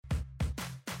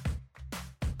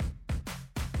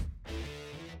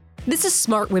This is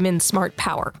Smart Women, Smart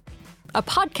Power, a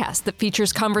podcast that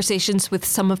features conversations with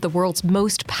some of the world's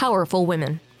most powerful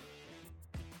women.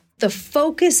 The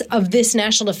focus of this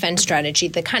national defense strategy,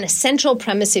 the kind of central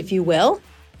premise, if you will,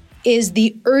 is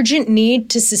the urgent need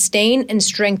to sustain and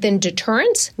strengthen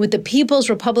deterrence with the People's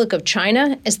Republic of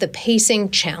China as the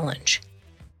pacing challenge.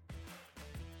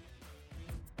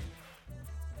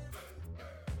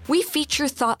 We feature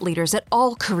thought leaders at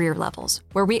all career levels,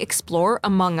 where we explore,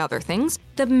 among other things,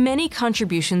 the many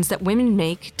contributions that women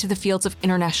make to the fields of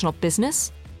international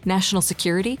business, national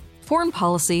security, foreign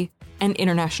policy, and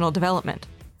international development.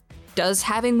 Does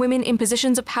having women in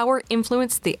positions of power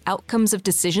influence the outcomes of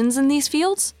decisions in these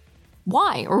fields?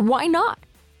 Why or why not?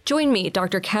 Join me,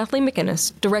 Dr. Kathleen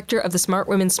McInnis, Director of the Smart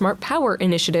Women, Smart Power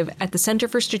Initiative at the Center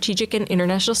for Strategic and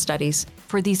International Studies,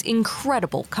 for these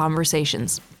incredible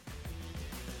conversations.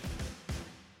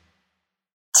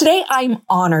 Today, I'm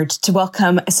honored to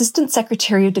welcome Assistant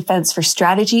Secretary of Defense for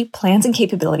Strategy, Plans, and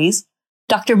Capabilities,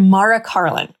 Dr. Mara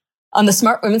Karlin, on the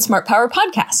Smart Women, Smart Power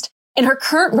podcast. In her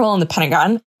current role in the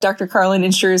Pentagon, Dr. Karlin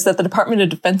ensures that the Department of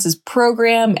Defense's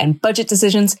program and budget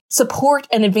decisions support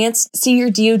and advance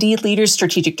senior DoD leaders'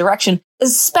 strategic direction,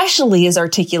 especially as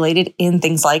articulated in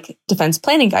things like defense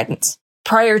planning guidance.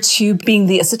 Prior to being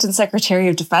the Assistant Secretary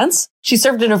of Defense, she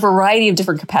served in a variety of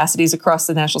different capacities across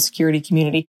the national security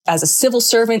community as a civil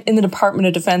servant in the Department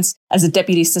of Defense, as a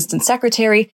Deputy Assistant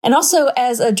Secretary, and also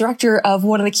as a director of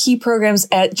one of the key programs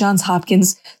at Johns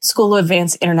Hopkins School of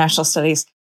Advanced International Studies.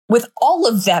 With all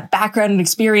of that background and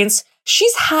experience,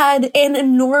 she's had an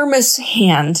enormous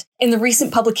hand in the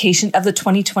recent publication of the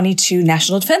 2022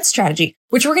 National Defense Strategy,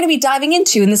 which we're going to be diving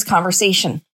into in this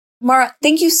conversation. Mara,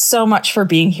 thank you so much for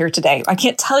being here today. I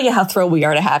can't tell you how thrilled we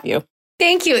are to have you.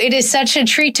 Thank you. It is such a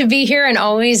treat to be here and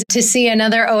always to see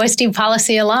another OSD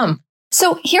policy alum.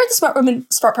 So here at the Smart Women,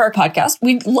 Smart Power podcast,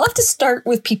 we'd love to start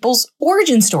with people's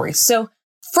origin stories. So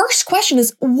first question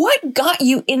is, what got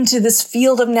you into this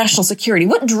field of national security?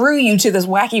 What drew you to this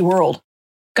wacky world?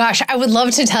 Gosh, I would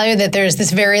love to tell you that there's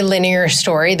this very linear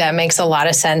story that makes a lot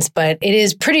of sense, but it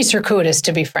is pretty circuitous,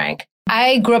 to be frank.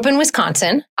 I grew up in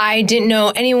Wisconsin. I didn't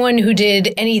know anyone who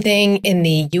did anything in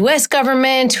the U.S.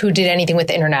 government, who did anything with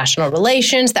international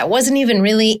relations. That wasn't even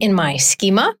really in my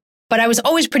schema. But I was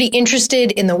always pretty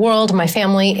interested in the world. My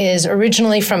family is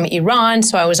originally from Iran,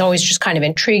 so I was always just kind of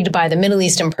intrigued by the Middle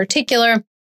East in particular.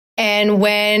 And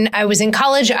when I was in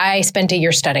college, I spent a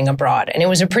year studying abroad. And it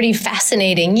was a pretty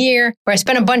fascinating year where I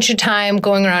spent a bunch of time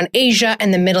going around Asia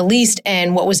and the Middle East.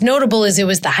 And what was notable is it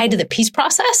was the height of the peace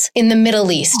process in the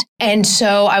Middle East. And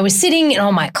so I was sitting in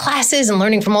all my classes and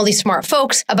learning from all these smart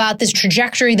folks about this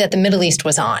trajectory that the Middle East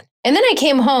was on. And then I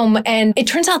came home and it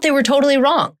turns out they were totally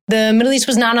wrong. The Middle East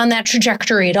was not on that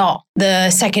trajectory at all.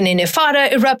 The second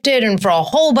Intifada erupted, and for a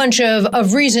whole bunch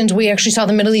of reasons, we actually saw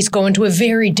the Middle East go into a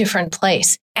very different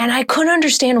place. And I couldn't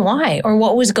understand why or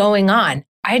what was going on.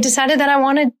 I decided that I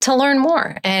wanted to learn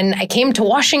more. And I came to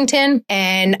Washington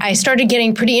and I started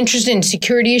getting pretty interested in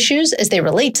security issues as they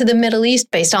relate to the Middle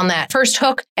East based on that first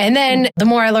hook. And then the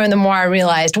more I learned, the more I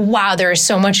realized, wow, there is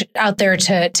so much out there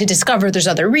to discover. There's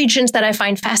other regions that I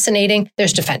find fascinating.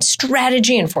 There's defense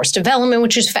strategy and force development,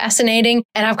 which is fascinating.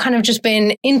 And I've kind of just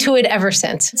been into it ever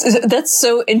since. That's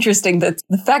so interesting, that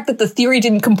the fact that the theory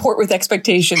didn't comport with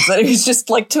expectations, that it was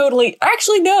just like totally,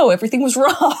 actually, no, everything was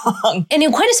wrong. And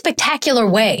in quite a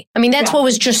spectacular way. I mean, that's what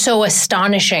was just so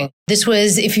astonishing. This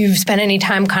was, if you've spent any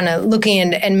time kind of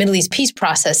looking at Middle East peace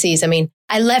processes, I mean,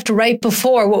 I left right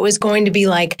before what was going to be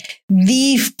like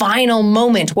the final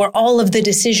moment where all of the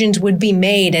decisions would be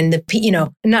made, and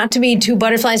not to be too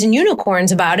butterflies and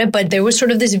unicorns about it, but there was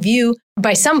sort of this view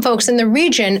by some folks in the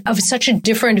region of such a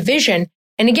different vision.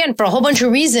 And again, for a whole bunch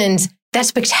of reasons, that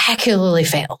spectacularly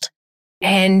failed.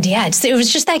 And yeah, it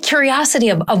was just that curiosity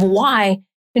of why.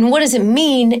 And what does it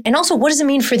mean? And also, what does it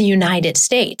mean for the United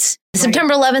States? The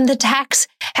September 11th attacks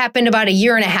happened about a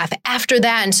year and a half after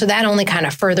that. And so that only kind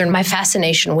of furthered my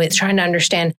fascination with trying to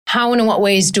understand how and in what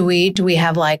ways do we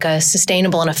have like a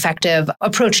sustainable and effective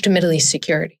approach to Middle East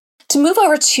security. To move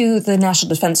over to the National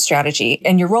Defense Strategy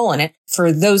and your role in it,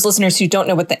 for those listeners who don't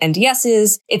know what the NDS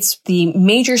is, it's the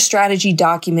major strategy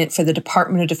document for the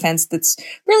Department of Defense that's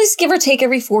released, give or take,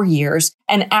 every 4 years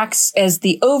and acts as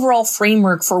the overall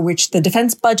framework for which the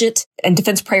defense budget and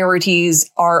defense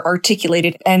priorities are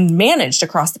articulated and managed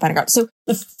across the Pentagon. So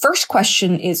the first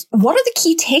question is, what are the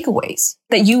key takeaways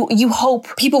that you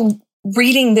hope people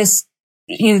reading this,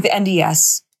 the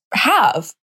NDS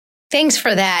have? Thanks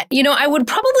for that. I would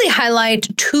probably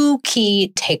highlight two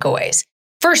key takeaways.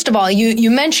 First of all, you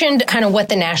mentioned kind of what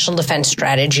the National Defense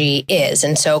Strategy is.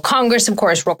 And so Congress, of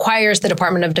course, requires the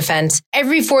Department of Defense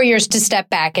every 4 years to step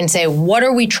back and say, what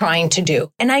are we trying to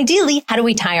do? And ideally, how do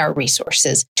we tie our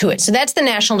resources to it? So that's the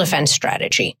National Defense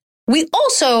Strategy. We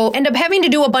also end up having to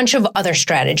do a bunch of other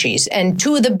strategies. And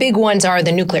two of the big ones are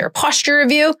the Nuclear Posture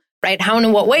Review, right? How and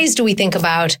in what ways do we think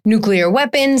about nuclear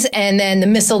weapons? And then the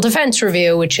Missile Defense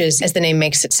Review, which is, as the name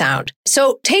makes it sound.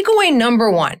 So takeaway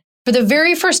number one, for the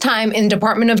very first time in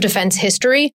Department of Defense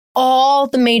history, all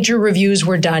the major reviews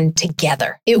were done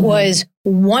together. It was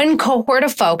one cohort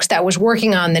of folks that was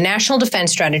working on the National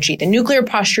Defense Strategy, the Nuclear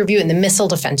Posture Review, and the Missile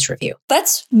Defense Review.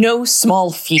 That's no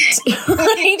small feat,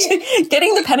 right?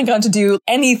 Getting the Pentagon to do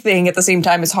anything at the same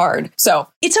time is hard. So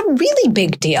it's a really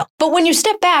big deal. But when you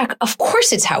step back, of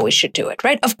course it's how we should do it,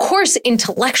 right? Of course,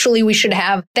 intellectually, we should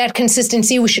have that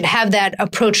consistency. We should have that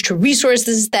approach to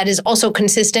resources that is also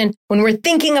consistent. When we're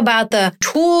thinking about the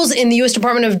tools in the U.S.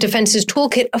 Department of Defense's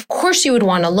toolkit, of course you would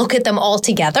want to look at them all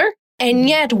together. And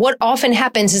yet what often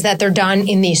happens is that they're done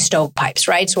in these stovepipes,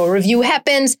 right? So a review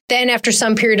happens, then after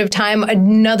some period of time,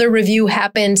 another review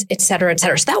happens, et cetera, et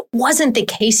cetera. So that wasn't the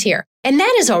case here. And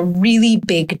that is a really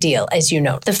big deal, as you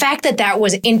note. The fact that that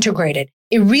was integrated,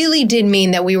 it really did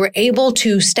mean that we were able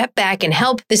to step back and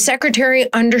help the Secretary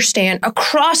understand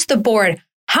across the board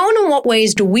how and in what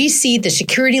ways do we see the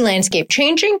security landscape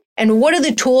changing? And what are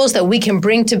the tools that we can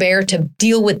bring to bear to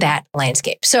deal with that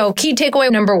landscape? So key takeaway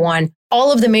number one,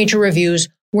 all of the major reviews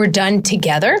were done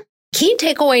together. Key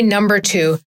takeaway number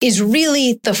two is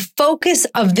really the focus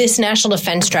of this National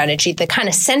Defense Strategy, the kind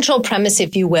of central premise,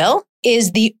 if you will,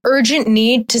 is the urgent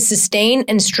need to sustain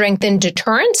and strengthen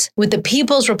deterrence with the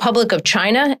People's Republic of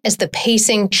China as the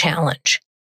pacing challenge.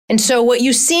 And so what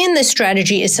you see in this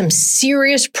strategy is some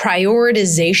serious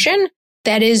prioritization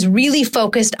that is really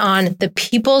focused on the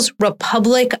People's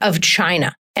Republic of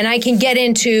China. And I can get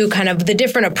into kind of the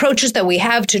different approaches that we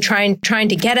have to trying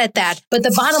to get at that. But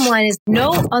the bottom line is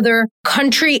no other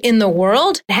country in the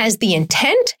world has the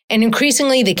intent and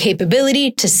increasingly the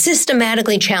capability to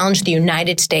systematically challenge the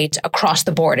United States across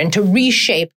the board and to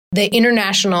reshape the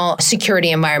international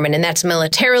security environment. And that's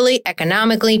militarily,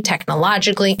 economically,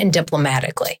 technologically, and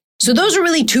diplomatically. So those are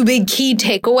really two big key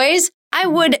takeaways. I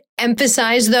would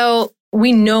emphasize, though,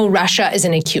 we know Russia is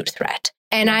an acute threat.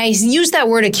 And I use that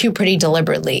word acute pretty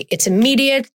deliberately. It's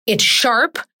immediate. It's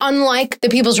sharp. Unlike the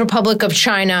People's Republic of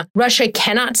China, Russia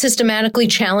cannot systematically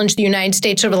challenge the United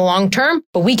States over the long term,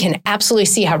 but we can absolutely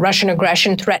see how Russian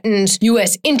aggression threatens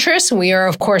U.S. interests. We are,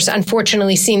 of course,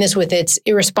 unfortunately seeing this with its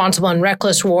irresponsible and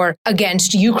reckless war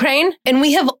against Ukraine. And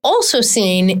we have also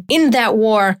seen in that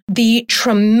war the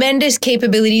tremendous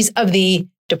capabilities of the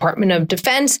Department of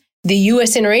Defense, the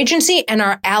U.S. interagency, and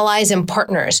our allies and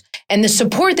partners. And the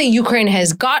support that Ukraine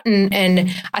has gotten,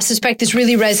 and I suspect this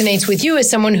really resonates with you as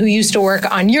someone who used to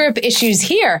work on Europe issues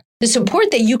here, the support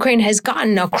that Ukraine has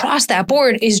gotten across that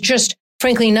board is just,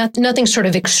 frankly, nothing sort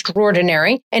of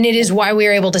extraordinary. And it is why we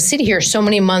are able to sit here so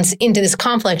many months into this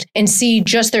conflict and see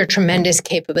just their tremendous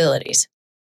capabilities.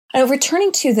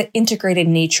 Returning to the integrated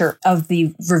nature of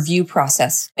the review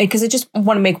process, because I just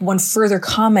want to make one further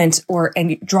comment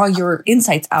and draw your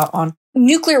insights out on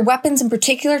nuclear weapons in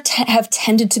particular have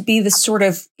tended to be this sort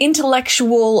of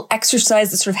intellectual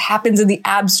exercise that sort of happens in the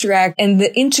abstract, and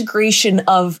the integration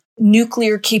of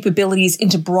nuclear capabilities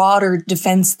into broader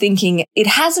defense thinking. It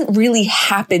hasn't really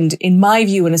happened, in my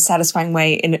view, in a satisfying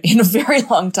way in a very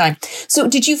long time. So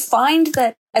did you find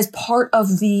that as part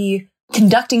of the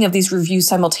conducting of these reviews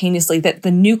simultaneously, that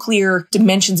the nuclear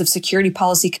dimensions of security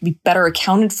policy could be better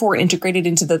accounted for, integrated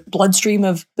into the bloodstream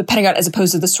of the Pentagon, as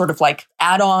opposed to this sort of like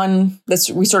add-on that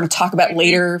we sort of talk about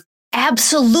later?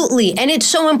 Absolutely. And it's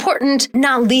so important,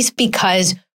 not least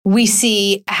because we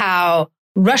see how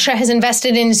Russia has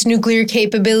invested in its nuclear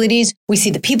capabilities. We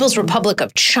see the People's Republic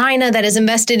of China that has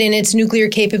invested in its nuclear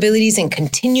capabilities and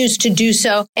continues to do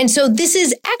so. And so this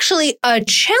is actually a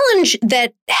challenge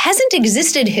that hasn't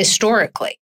existed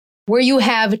historically, where you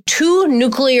have two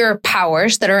nuclear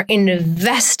powers that are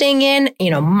investing in,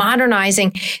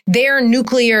 modernizing their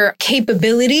nuclear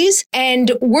capabilities.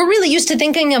 And we're really used to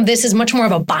thinking of this as much more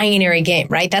of a binary game,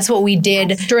 right? That's what we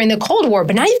did during the Cold War.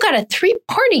 But now you've got a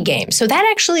three-party game. So that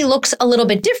actually looks a little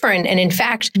bit different. And in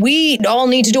fact, we all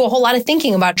need to do a whole lot of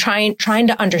thinking about trying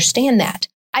to understand that.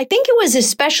 I think it was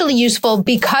especially useful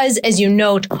because, as you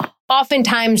note,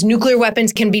 oftentimes nuclear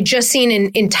weapons can be just seen in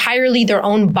entirely their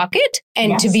own bucket.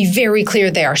 And to be very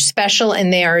clear, they are special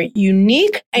and they are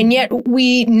unique. And yet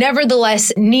we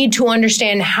nevertheless need to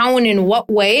understand how and in what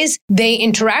ways they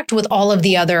interact with all of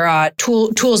the other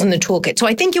tools in the toolkit. So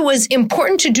I think it was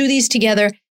important to do these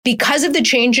together because of the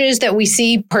changes that we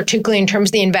see, particularly in terms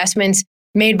of the investments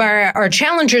made by our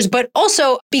challengers, but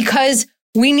also because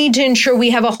we need to ensure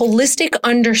we have a holistic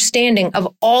understanding of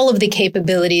all of the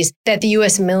capabilities that the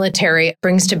U.S. military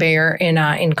brings to bear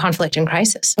in conflict and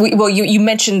crisis. You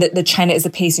mentioned that China is a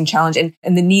pacing challenge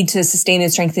and the need to sustain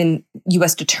and strengthen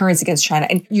U.S. deterrence against China.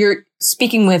 And you're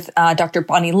speaking with Dr.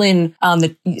 Bonnie Lin on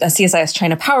the CSIS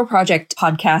China Power Project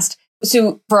podcast.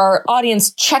 So for our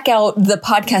audience, check out the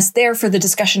podcast there for the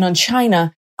discussion on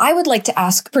China. I would like to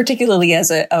ask, particularly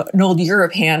as an old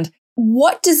Europe hand,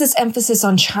 what does this emphasis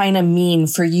on China mean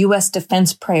for U.S.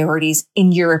 defense priorities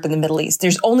in Europe and the Middle East?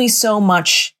 There's only so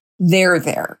much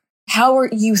there. How are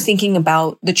you thinking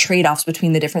about the trade-offs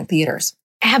between the different theaters?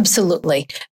 Absolutely.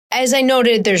 As I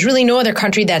noted, there's really no other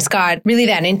country that's got really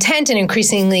that intent and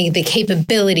increasingly the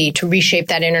capability to reshape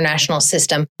that international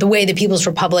system the way the People's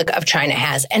Republic of China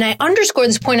has. And I underscore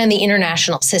this point on the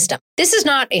international system. This is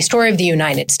not a story of the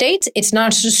United States. It's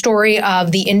not a story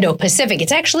of the Indo-Pacific.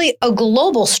 It's actually a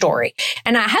global story.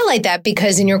 And I highlight that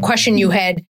because in your question, you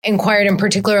had inquired in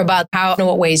particular about how, in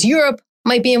what ways Europe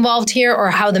might be involved here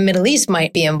or how the Middle East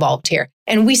might be involved here.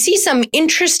 And we see some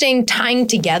interesting tying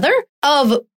together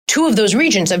of two of those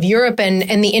regions of Europe and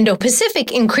the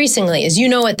Indo-Pacific increasingly. As you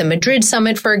know, at the Madrid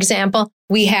summit, for example,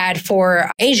 we had 4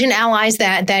 Asian allies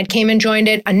that came and joined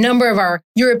it. A number of our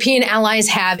European allies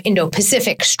have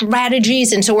Indo-Pacific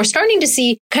strategies. And so we're starting to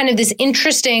see kind of this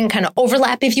interesting kind of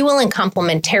overlap, if you will, and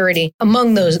complementarity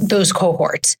among those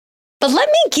cohorts. But let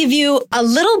me give you a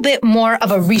little bit more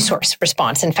of a resource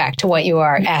response, in fact, to what you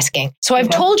are asking. So I've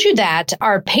told you that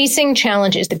our pacing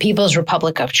challenge is the People's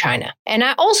Republic of China. And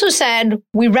I also said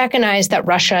we recognize that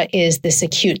Russia is this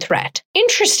acute threat.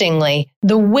 Interestingly,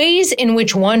 the ways in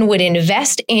which one would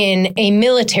invest in a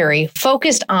military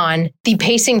focused on the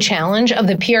pacing challenge of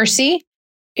the PRC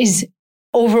is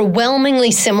overwhelmingly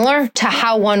similar to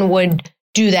how one would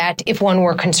do that if one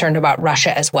were concerned about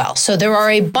Russia as well. So there are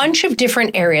a bunch of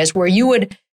different areas where you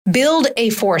would build a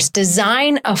force,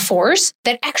 design a force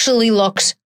that actually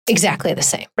looks exactly the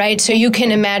same, right? So you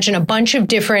can imagine a bunch of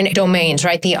different domains,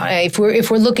 right? If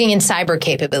we're looking in cyber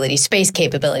capabilities, space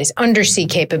capabilities, undersea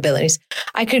capabilities,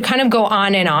 I could kind of go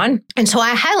on and on. And so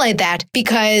I highlight that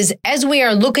because as we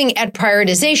are looking at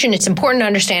prioritization, it's important to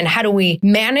understand how do we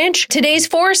manage today's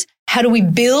force? How do we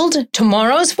build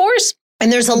tomorrow's force?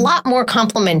 And there's a lot more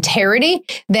complementarity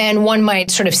than one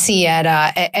might sort of see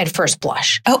at first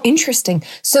blush. Oh, interesting.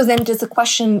 So then does the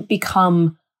question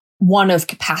become one of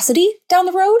capacity down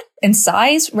the road and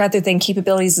size rather than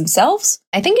capabilities themselves?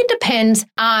 I think it depends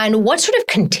on what sort of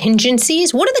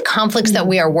contingencies, what are the conflicts that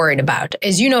we are worried about?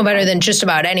 As you know better than just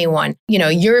about anyone,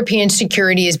 European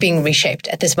security is being reshaped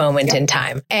at this moment in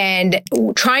time. And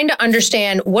trying to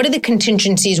understand what are the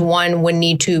contingencies one would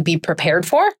need to be prepared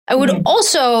for. I would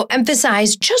also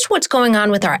emphasize just what's going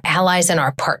on with our allies and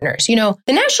our partners. The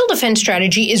National Defense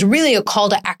Strategy is really a call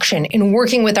to action in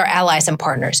working with our allies and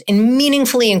partners, in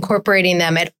meaningfully incorporating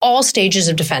them at all stages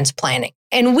of defense planning.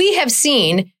 And we have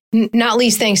seen, not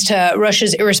least thanks to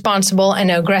Russia's irresponsible and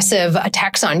aggressive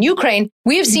attacks on Ukraine,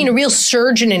 we have seen a real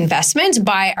surge in investments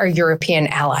by our European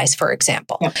allies, for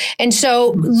example. Yeah. And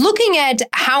so looking at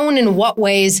how and in what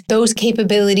ways those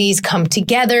capabilities come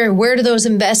together, where do those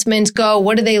investments go?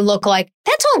 What do they look like?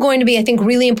 That's all going to be, I think,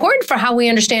 really important for how we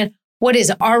understand what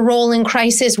is our role in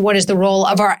crisis? What is the role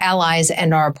of our allies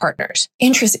and our partners?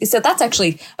 Interesting. So that's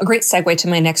actually a great segue to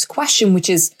my next question, which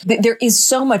is that there is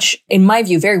so much, in my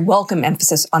view, very welcome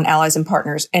emphasis on allies and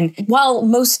partners. And while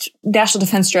most national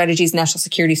defense strategies, national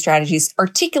security strategies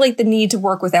articulate the need to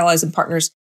work with allies and partners,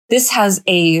 this has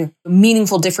a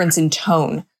meaningful difference in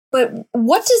tone. But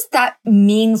what does that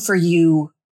mean for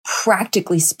you,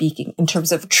 practically speaking, in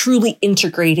terms of truly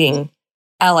integrating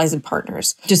allies and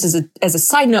partners? Just as a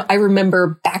side note, I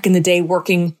remember back in the day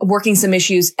working some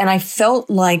issues, and I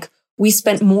felt like we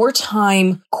spent more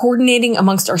time coordinating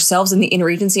amongst ourselves in the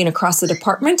interagency and across the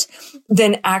department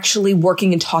than actually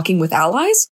working and talking with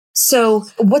allies. So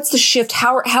what's the shift?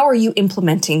 How are you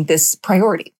implementing this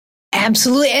priority?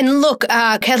 Absolutely. And look,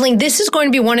 Kathleen, this is going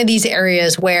to be one of these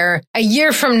areas where a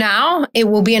year from now, it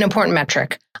will be an important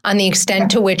metric on the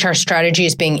extent to which our strategy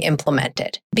is being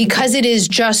implemented, because it is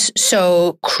just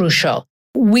so crucial.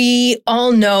 We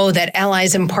all know that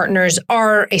allies and partners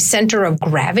are a center of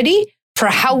gravity for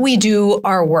how we do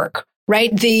our work,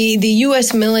 right? The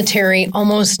U.S. military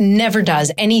almost never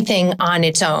does anything on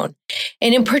its own.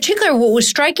 And in particular, what was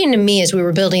striking to me as we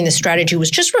were building the strategy was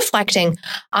just reflecting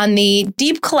on the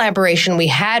deep collaboration we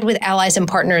had with allies and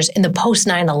partners in the post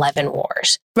 9/11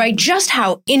 wars, right? Just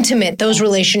how intimate those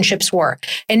relationships were.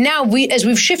 And now as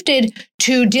we've shifted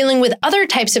to dealing with other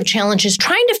types of challenges,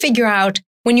 trying to figure out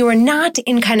when you are not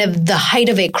in kind of the height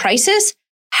of a crisis,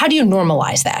 how do you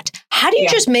normalize that? How do you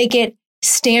just make it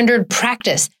standard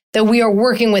practice that we are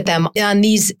working with them on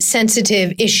these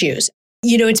sensitive issues?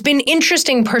 It's been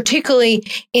interesting, particularly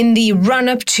in the run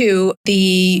up to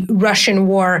the Russian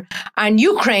war on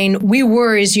Ukraine. We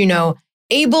were, as you know,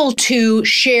 able to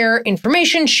share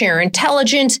information, share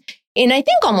intelligence in, I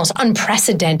think, almost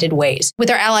unprecedented ways with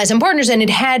our allies and partners. And it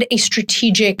had a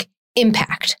strategic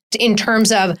impact in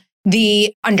terms of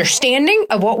the understanding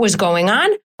of what was going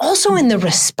on, also in the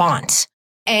response.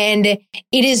 And it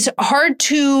is hard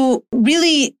to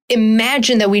really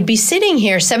imagine that we'd be sitting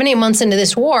here 7-8 months into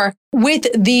this war with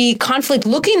the conflict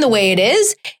looking the way it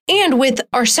is, and with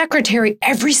our secretary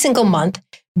every single month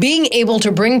being able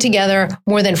to bring together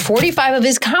more than 45 of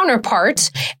his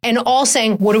counterparts and all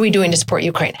saying, what are we doing to support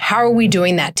Ukraine? How are we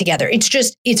doing that together?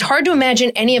 It's hard to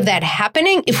imagine any of that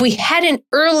happening if we hadn't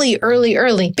early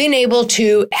been able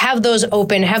to have those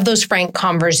open, have those frank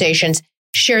conversations,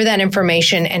 share that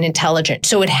information and intelligence.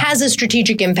 So it has a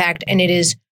strategic impact, and it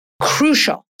is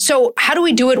crucial. So how do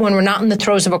we do it when we're not in the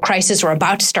throes of a crisis or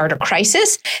about to start a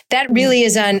crisis? That really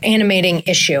is an animating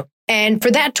issue. And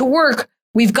for that to work,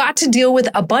 we've got to deal with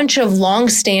a bunch of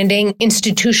long-standing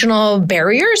institutional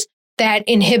barriers that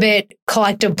inhibit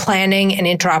collective planning and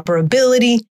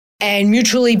interoperability and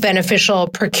mutually beneficial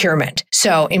procurement.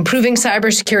 So improving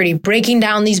cybersecurity, breaking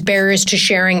down these barriers to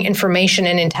sharing information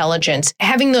and intelligence,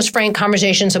 having those frank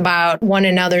conversations about one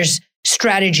another's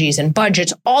strategies and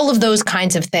budgets, all of those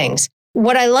kinds of things.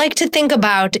 What I like to think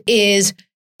about is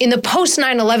in the post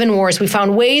 9/11 wars, we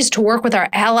found ways to work with our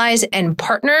allies and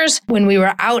partners when we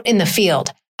were out in the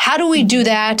field. How do we do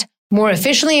that more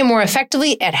efficiently and more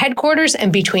effectively at headquarters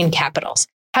and between capitals?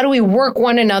 How do we work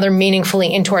one another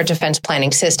meaningfully into our defense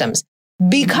planning systems?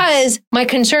 Because my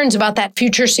concerns about that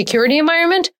future security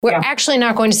environment, we're actually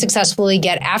not going to successfully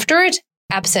get after it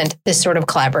absent this sort of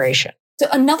collaboration. So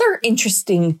another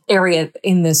interesting area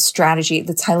in this strategy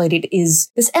that's highlighted is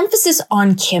this emphasis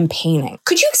on campaigning.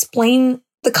 Could you explain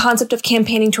the concept of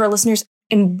campaigning to our listeners?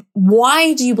 And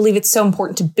why do you believe it's so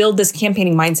important to build this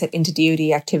campaigning mindset into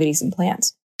DoD activities and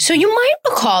plans? So you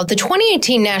might recall the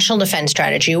 2018 National Defense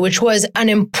Strategy, which was an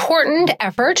important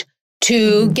effort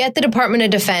to get the Department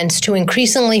of Defense to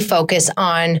increasingly focus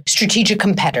on strategic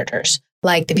competitors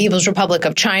like the People's Republic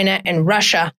of China and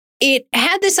Russia. It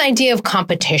had this idea of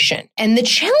competition. And the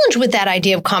challenge with that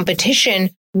idea of competition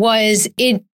was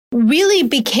it really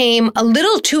became a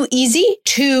little too easy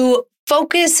to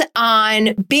focus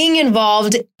on being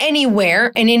involved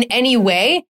anywhere and in any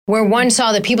way where one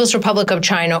saw the People's Republic of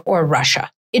China or Russia.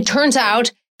 It turns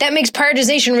out that makes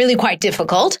prioritization really quite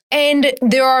difficult. And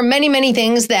there are many, many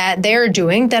things that they're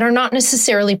doing that are not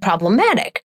necessarily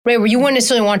problematic, right? Where you wouldn't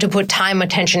necessarily want to put time,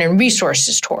 attention, and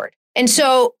resources toward. And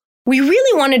so we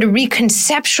really wanted to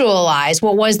reconceptualize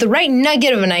what was the right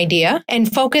nugget of an idea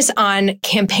and focus on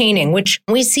campaigning, which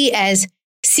we see as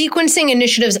sequencing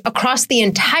initiatives across the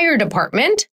entire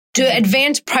department to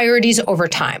advance priorities over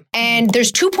time. And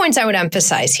there's 2 points I would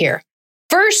emphasize here.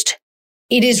 First,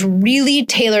 it is really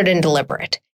tailored and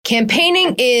deliberate.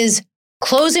 Campaigning is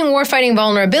closing warfighting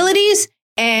vulnerabilities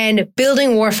and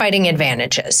building warfighting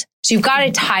advantages. So you've got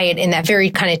to tie it in that very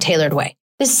kind of tailored way.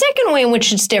 The second way in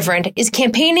which it's different is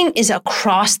campaigning is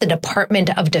across the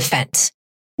Department of Defense.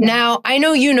 Now, I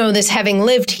know you know this having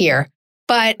lived here,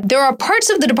 but there are parts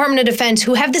of the Department of Defense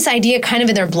who have this idea kind of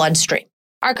in their bloodstream.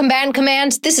 Our combatant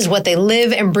commands, this is what they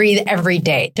live and breathe every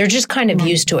day. They're just kind of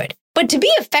used to it. But to be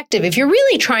effective, if you're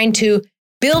really trying to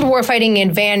build warfighting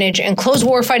advantage and close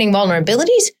warfighting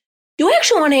vulnerabilities, you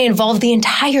actually want to involve the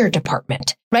entire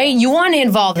department, right? You want to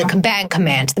involve the combatant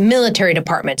commands, the military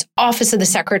departments, Office of the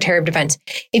Secretary of Defense.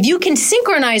 If you can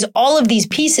synchronize all of these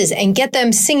pieces and get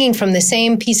them singing from the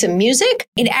same piece of music,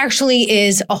 it actually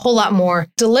is a whole lot more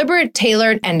deliberate,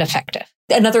 tailored, and effective.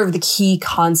 Another of the key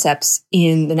concepts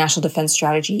in the National Defense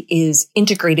Strategy is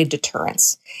integrated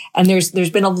deterrence. And there's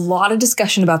been a lot of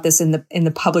discussion about this in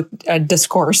the public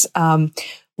discourse,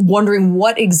 wondering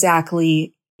what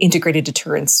exactly integrated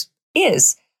deterrence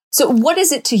is. So what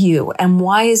is it to you, and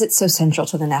why is it so central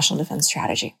to the National Defense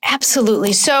Strategy?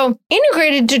 Absolutely. So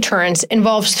integrated deterrence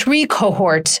involves 3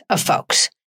 cohorts of folks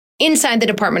inside the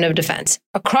Department of Defense,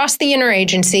 across the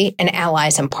interagency, and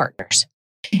allies and partners.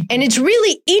 And it's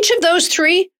really each of those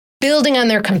 3 building on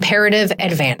their comparative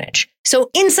advantage. So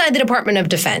inside the Department of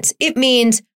Defense, it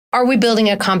means, are we building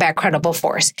a combat credible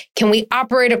force? Can we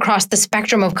operate across the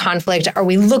spectrum of conflict? Are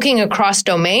we looking across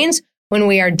domains when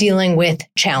we are dealing with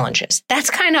challenges?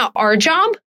 That's kind of our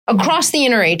job across the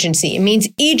interagency. It means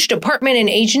each department and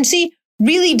agency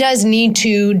really does need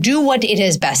to do what it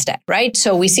is best at, right?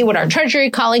 So we see what our Treasury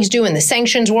colleagues do in the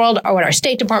sanctions world or what our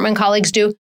State Department colleagues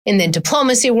do. in the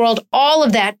diplomacy world, all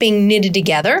of that being knitted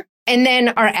together. And then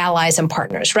our allies and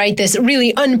partners, right? This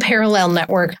really unparalleled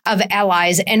network of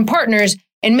allies and partners,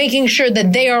 and making sure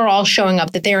that they are all showing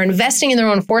up, that they are investing in their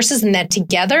own forces, and that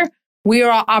together we are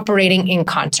all operating in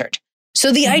concert.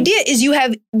 So the idea is you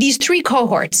have these three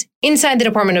cohorts inside the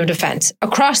Department of Defense,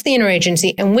 across the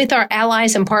interagency, and with our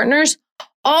allies and partners,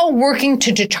 all working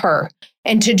to deter,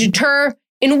 and to deter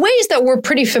in ways that we're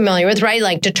pretty familiar with, right?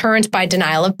 Like deterrence by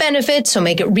denial of benefits, so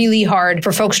make it really hard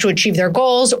for folks to achieve their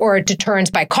goals, or deterrence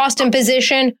by cost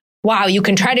imposition. Wow, you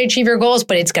can try to achieve your goals,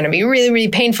 but it's going to be really, really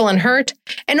painful and hurt.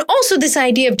 And also this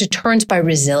idea of deterrence by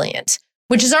resilience,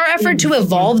 which is our effort to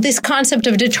evolve this concept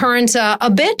of deterrence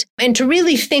a bit, and to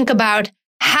really think about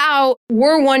how,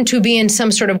 were one to be in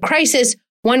some sort of crisis,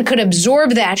 one could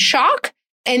absorb that shock,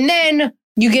 and then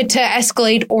you get to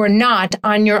escalate or not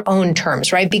on your own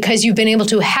terms, right? Because you've been able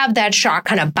to have that shock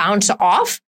kind of bounce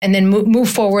off and then move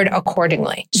forward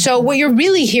accordingly. So what you're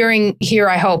really hearing here,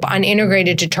 I hope, on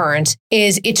integrated deterrence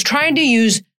is it's trying to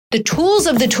use the tools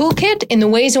of the toolkit in the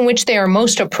ways in which they are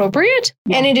most appropriate.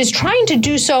 Yeah. And it is trying to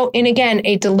do so in, again,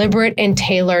 a deliberate and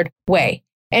tailored way.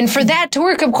 And for that to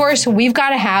work, of course, we've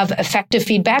got to have effective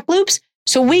feedback loops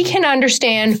so we can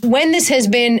understand when this has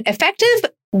been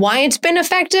effective, why it's been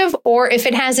effective, or if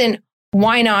it hasn't,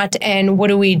 why not, and what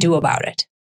do we do about it?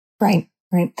 Right.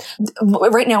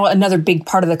 Right now, another big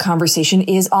part of the conversation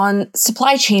is on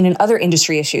supply chain and other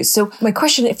industry issues. So my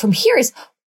question from here is,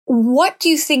 what do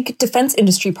you think defense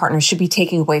industry partners should be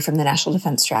taking away from the National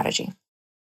Defense Strategy?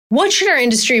 What should our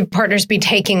industry partners be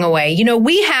taking away? You know,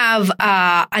 we have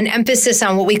an emphasis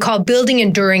on what we call building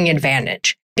enduring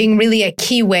advantage, being really a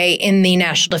key way in the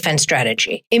National Defense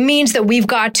Strategy. It means that we've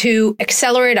got to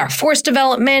accelerate our force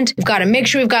development. We've got to make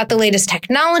sure we've got the latest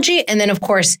technology, and then, of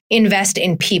course, invest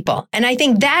in people. And I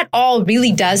think that all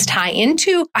really does tie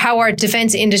into how our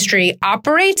defense industry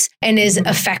operates and is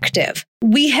effective.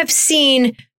 We have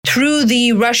seen through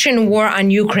the Russian war on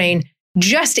Ukraine,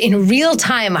 just in real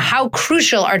time, how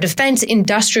crucial our defense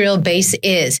industrial base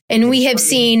is. And we have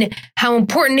seen how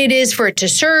important it is for it to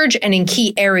surge and in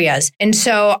key areas. And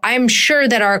so I'm sure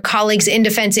that our colleagues in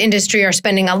defense industry are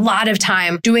spending a lot of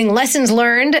time doing lessons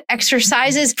learned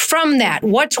exercises from that,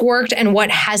 what's worked and what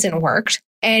hasn't worked.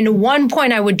 And one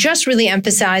point I would just really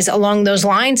emphasize along those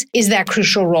lines is that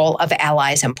crucial role of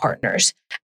allies and partners.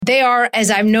 They are,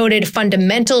 as I've noted,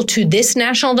 fundamental to this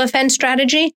national defense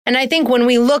strategy. And I think when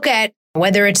we look at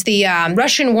whether it's the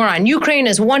Russian war on Ukraine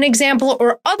as one example,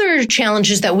 or other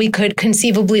challenges that we could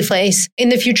conceivably face in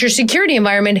the future security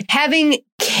environment, having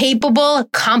capable,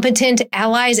 competent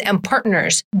allies and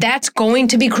partners, that's going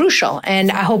to be crucial.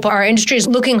 And I hope our industry is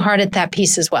looking hard at that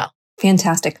piece as well.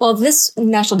 Fantastic. Well, this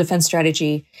national defense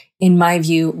strategy, in my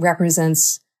view,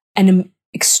 represents an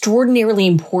extraordinarily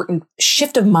important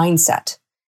shift of mindset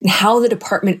and how the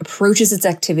department approaches its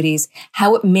activities,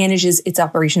 how it manages its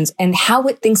operations, and how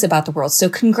it thinks about the world. So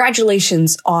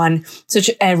congratulations on such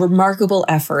a remarkable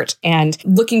effort, and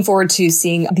looking forward to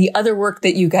seeing the other work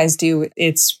that you guys do.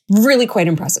 It's really quite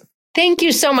impressive. Thank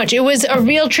you so much. It was a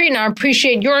real treat, and I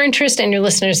appreciate your interest and your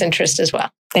listeners' interest as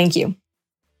well. Thank you.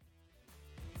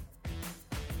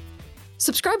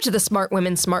 Subscribe to the Smart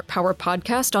Women, Smart Power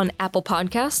podcast on Apple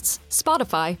Podcasts,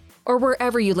 Spotify, or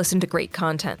wherever you listen to great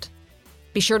content.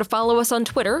 Be sure to follow us on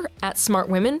Twitter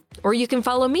 @SmartWomen, or you can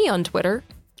follow me on Twitter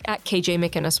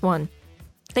 @KJMcInnis1.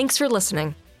 Thanks for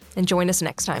listening, and join us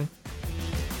next time.